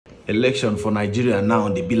election for Nigeria now,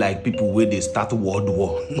 they be like people where they start World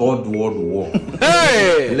War. Third World War.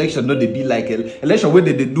 Hey! Election, no, they be like election where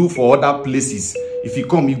they do for other places. If you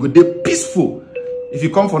come, you go there peaceful. If you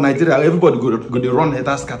come for Nigeria, everybody go they run head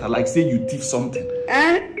scatter like say you thief something.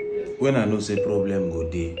 When I know say problem go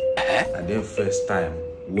there, and then first time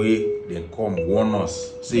where they come warn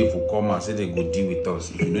us, say if we come and say they go deal with us,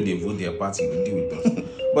 if you know they vote their party, go deal with us.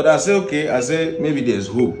 But I say okay, I say maybe there's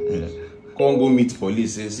hope. Yeah. Come go meet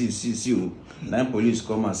police, say see. Now police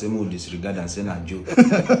come and say more disregard and say na joke.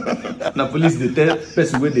 Now police they tell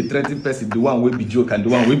person where they threaten person the one will be joke and the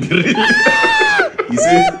one will be real.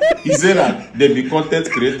 He said that they be content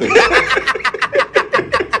creators.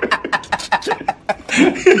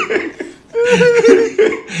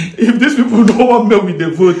 If these people don't want me with the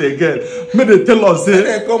vote again, may they tell us say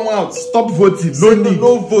they come out, stop voting.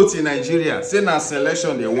 No vote in Nigeria. Say na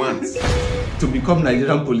selection they want. To become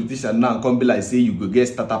Nigerian politician now, come be like say you go get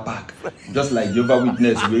starter pack. Just like Jehovah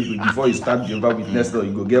Witness, before you start Jehovah Witness,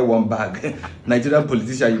 you go get one bag. Nigerian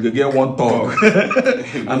politician, you go get one talk.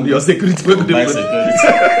 And your security will be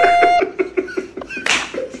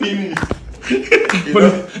finish.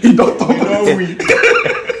 He don't talk.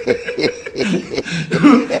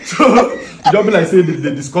 So you don't be like say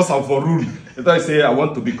they discuss am for rule. If I say I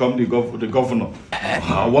want to become the governor,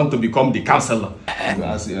 I want to become the councillor. You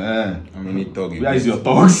ask, how many talks? Where is your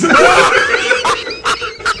talks?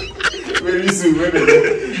 Very soon when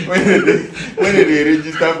they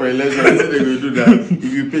register for election, I say they will do that.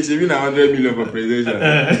 If you pay, maybe 100 million for presidential,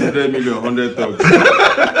 100 million, 100 talks.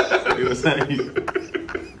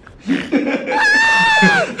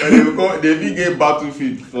 And they will get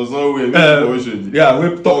battlefield for somewhere. Yeah,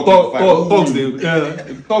 we talks.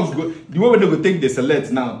 Talks go. The way they go take the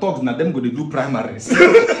select now. Talks now. Them go they do primaries.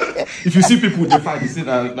 If you see people they fight, they say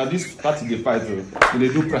that this party they fight. They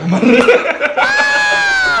do primaries.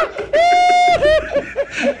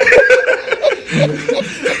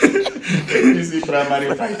 You see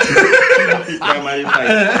primary fight. Primary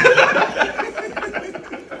fight.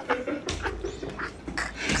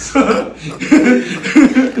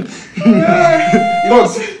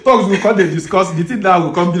 Talks will come they discuss the thing that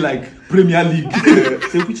will come be like Premier League.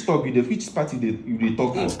 Say which talk you which party you they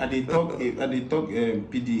talk for? And they talk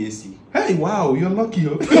PDAC. Hey wow, you're lucky.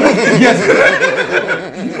 Yes.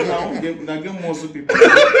 Now get more people.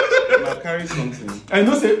 Now carry something. I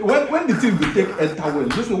know say when the team will take enter well,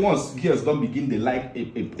 just once girls don't begin they like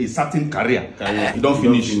a certain career. You don't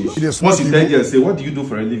finish. Once you tell girls say what do you do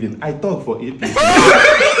for a living? I talk for AP.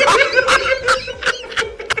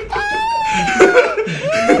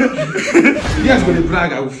 Yes, when they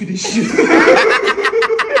brag, I will finish.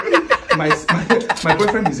 my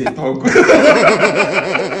boyfriend is a thug.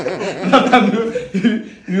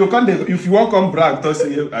 If you want come brag, to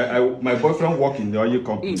say my boyfriend work in the oil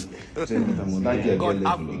company. Say that girl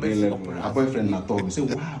get level. My boyfriend na thug. Say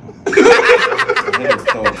wow.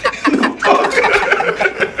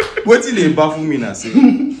 What till they baffle me now say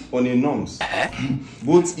on the norms,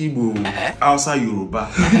 both Igbo, Hausa,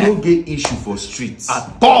 Yoruba, you don't get issue for streets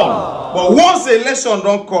at all. But once the election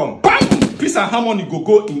don't come, peace and harmony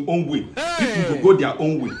go in own way. People go their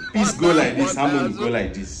own way. Peace go like this, harmony go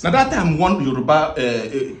like this. Now that time one Yoruba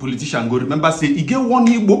politician go remember say he get one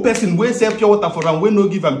Igbo person where sell pure water for him we no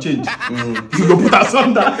give him change. You go put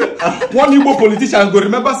asunder. One Igbo politician go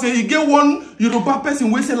remember say he get one Yoruba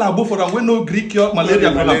person where sell labo for him we no gree cure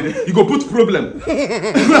malaria for him. You go put problem.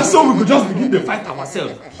 So we go just begin to fight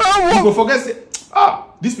ourselves. We go forget say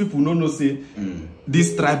these people no say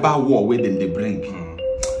this tribal war where them they bring.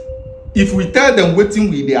 If we tell them what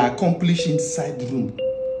thing they accomplish inside room,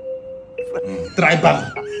 tribal.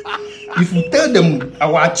 If we tell them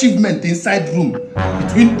our achievement inside room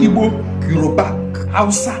between Igbo, Yoruba,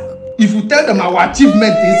 Hausa. If we tell them our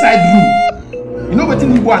achievement inside room, you know what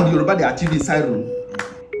Igbo and Yoruba they achieve inside room.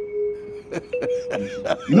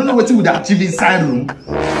 You don't know what they achieve inside room.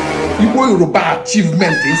 Igbo Yoruba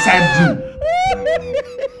achievement inside room.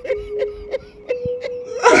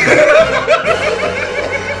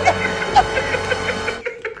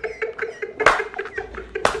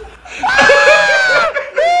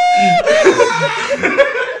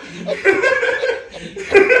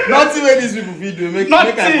 Nothing where these people feed do make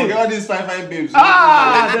I forget all these fine babes.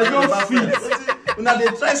 There's no feed. Now they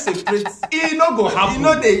try separate. It no go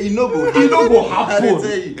happen. It no go happen.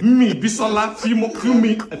 Me, Bisola, feel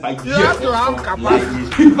me. If I you have to have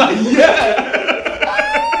capacity. If I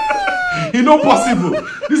it's not possible.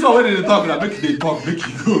 This one when they talk, like, make they talk, make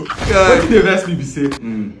you go. When they verse me be say,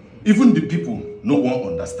 even the people no one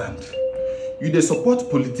understand. You they support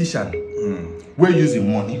politician, we're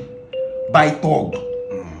using money, buy thug,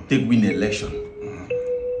 take win election.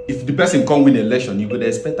 if the person come win election, you could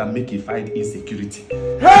expect and make it fight insecurity.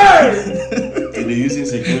 So they using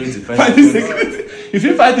security Fight insecurity. If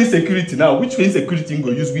you fight insecurity now, which insecurity you go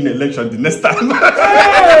use win election the next time?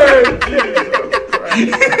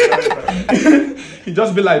 It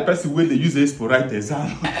just be like person where they use this for write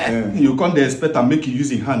exam. You can't expect and make you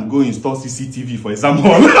use your hand go install CCTV for exam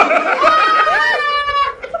hall.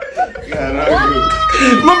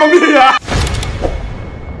 Yeah, Mamma mia!